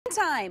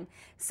Time.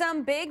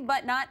 Some big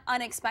but not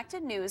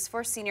unexpected news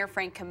for senior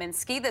Frank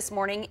Kaminsky this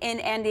morning in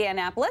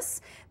Indianapolis.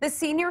 The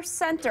senior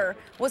center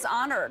was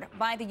honored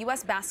by the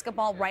U.S.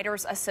 Basketball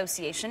Writers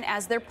Association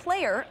as their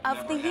Player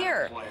of the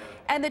Year.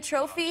 And the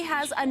trophy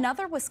has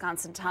another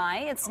Wisconsin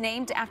tie. It's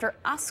named after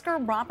Oscar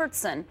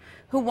Robertson,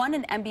 who won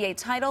an NBA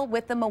title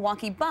with the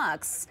Milwaukee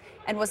Bucks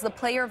and was the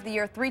Player of the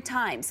Year 3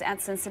 times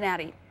at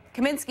Cincinnati.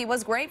 Kaminsky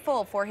was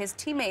grateful for his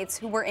teammates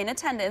who were in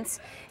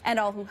attendance and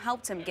all who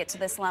helped him get to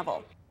this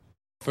level.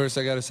 First,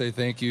 I got to say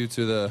thank you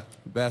to the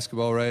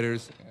basketball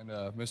writers and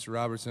Mr.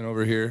 Robertson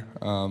over here.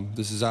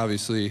 This is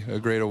obviously a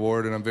great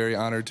award, and I'm very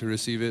honored to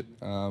receive it.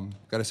 Got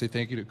to say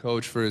thank you to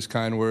Coach for his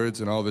kind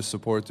words and all of his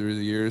support through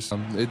the years.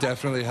 It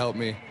definitely helped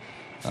me.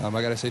 I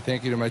got to say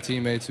thank you to my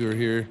teammates who are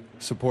here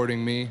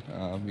supporting me.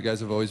 You guys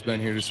have always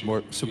been here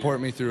to support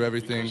me through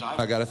everything.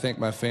 I got to thank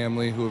my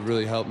family who have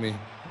really helped me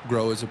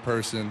grow as a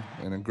person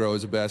and grow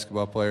as a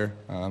basketball player.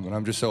 And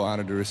I'm just so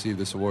honored to receive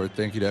this award.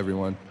 Thank you to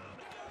everyone.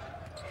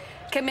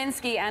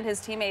 Kaminsky and his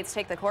teammates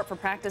take the court for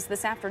practice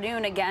this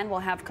afternoon. Again, we'll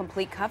have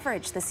complete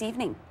coverage this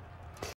evening.